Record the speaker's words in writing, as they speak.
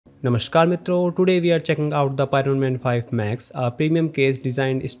Namaskar Mitro, today we are checking out the Pironman 5 Max, a premium case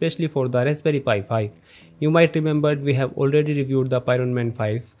designed especially for the Raspberry Pi 5. You might remember we have already reviewed the Pironman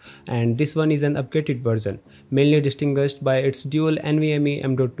 5 and this one is an upgraded version, mainly distinguished by its dual NVMe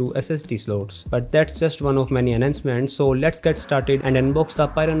M.2 SSD slots. But that's just one of many enhancements, so let's get started and unbox the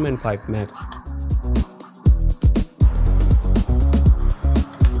Pironman 5 Max.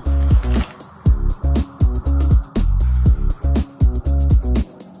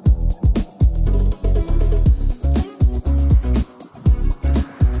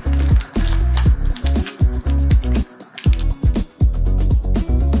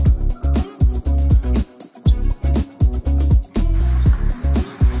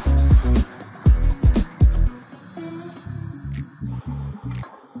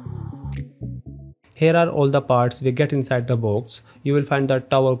 Here are all the parts we get inside the box. You will find the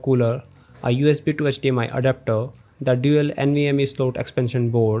tower cooler, a USB to HDMI adapter, the dual NVMe slot expansion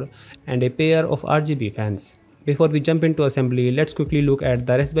board, and a pair of RGB fans. Before we jump into assembly, let's quickly look at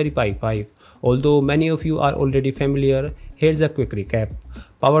the Raspberry Pi 5. Although many of you are already familiar, here's a quick recap.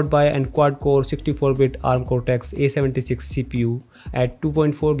 Powered by a quad-core 64-bit ARM Cortex A76 CPU at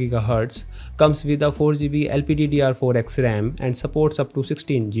 2.4 GHz, comes with a 4GB LPDDR4X RAM and supports up to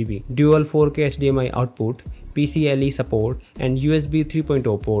 16GB, dual 4K HDMI output, PCIe support, and USB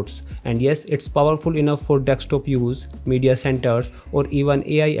 3.0 ports. And yes, it's powerful enough for desktop use, media centers, or even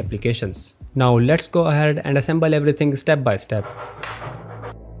AI applications. Now let's go ahead and assemble everything step by step.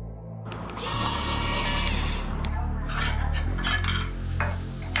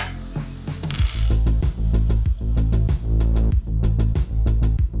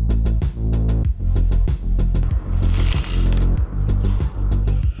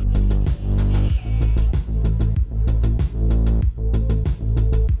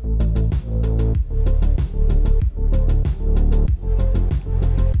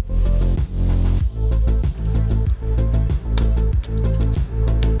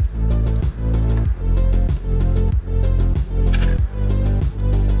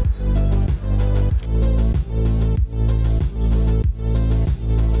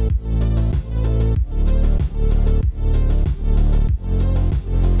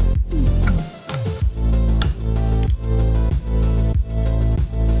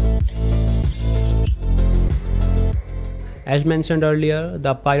 As mentioned earlier,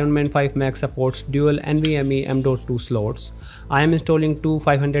 the Pironman 5 Max supports dual NVMe M.2 slots. I am installing two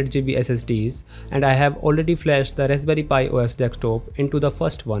 500GB SSDs and I have already flashed the Raspberry Pi OS desktop into the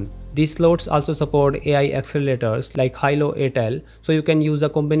first one. These slots also support AI accelerators like Hilo 8L, so you can use a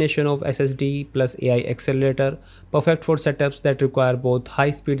combination of SSD plus AI accelerator, perfect for setups that require both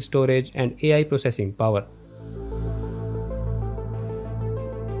high-speed storage and AI processing power.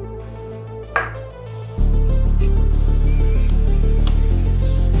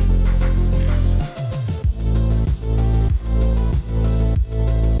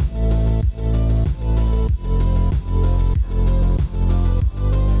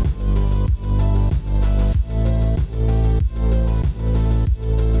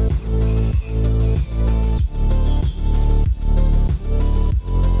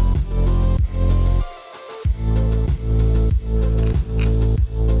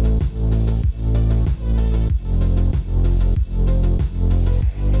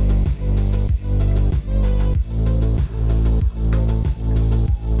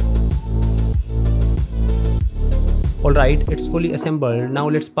 Alright, it's fully assembled, now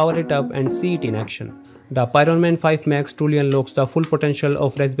let's power it up and see it in action. The Pironman 5 Max truly unlocks the full potential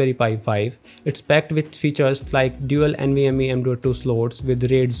of Raspberry Pi 5. It's packed with features like dual NVMe M.2 slots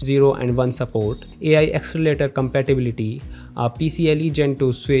with RAID 0 and 1 support, AI accelerator compatibility, a PCIe Gen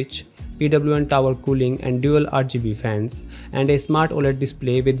 2 switch, PWM tower cooling and dual RGB fans, and a smart OLED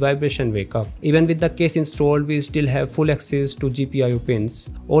display with vibration wake up. Even with the case installed, we still have full access to GPIO pins.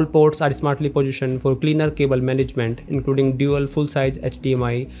 All ports are smartly positioned for cleaner cable management, including dual full-size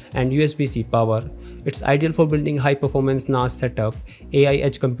HDMI and USB-C power. It's ideal for building high-performance NAS setup, AI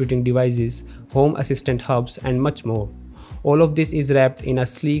edge computing devices, home assistant hubs, and much more. All of this is wrapped in a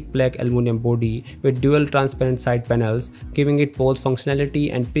sleek black aluminum body with dual transparent side panels, giving it both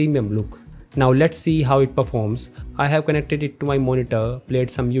functionality and premium look. Now let's see how it performs. I have connected it to my monitor, played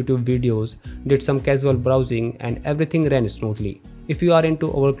some YouTube videos, did some casual browsing, and everything ran smoothly. If you are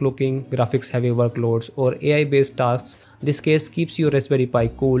into overclocking, graphics heavy workloads, or AI based tasks, this case keeps your Raspberry Pi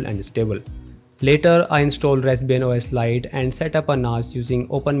cool and stable. Later, I installed Raspbian OS Lite and set up a NAS using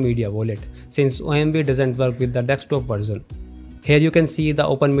Open Media Wallet, since OMV doesn't work with the desktop version. Here you can see the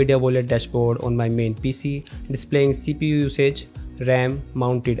Open Media Wallet dashboard on my main PC, displaying CPU usage, RAM,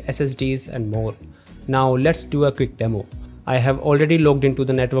 mounted SSDs and more. Now let's do a quick demo. I have already logged into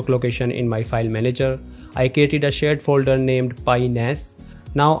the network location in my file manager. I created a shared folder named Pi NAS.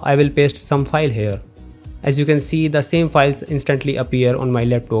 Now I will paste some file here. As you can see, the same files instantly appear on my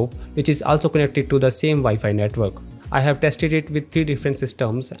laptop, which is also connected to the same Wi-Fi network. I have tested it with 3 different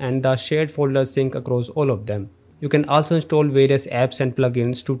systems and the shared folders sync across all of them. You can also install various apps and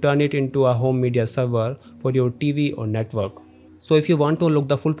plugins to turn it into a home media server for your TV or network. So if you want to unlock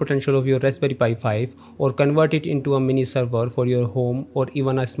the full potential of your Raspberry Pi 5 or convert it into a mini server for your home or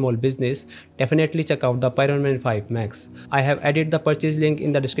even a small business, definitely check out the Pironman 5 Max. I have added the purchase link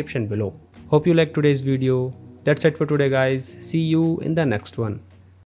in the description below. Hope you liked today's video. That's it for today guys. See you in the next one.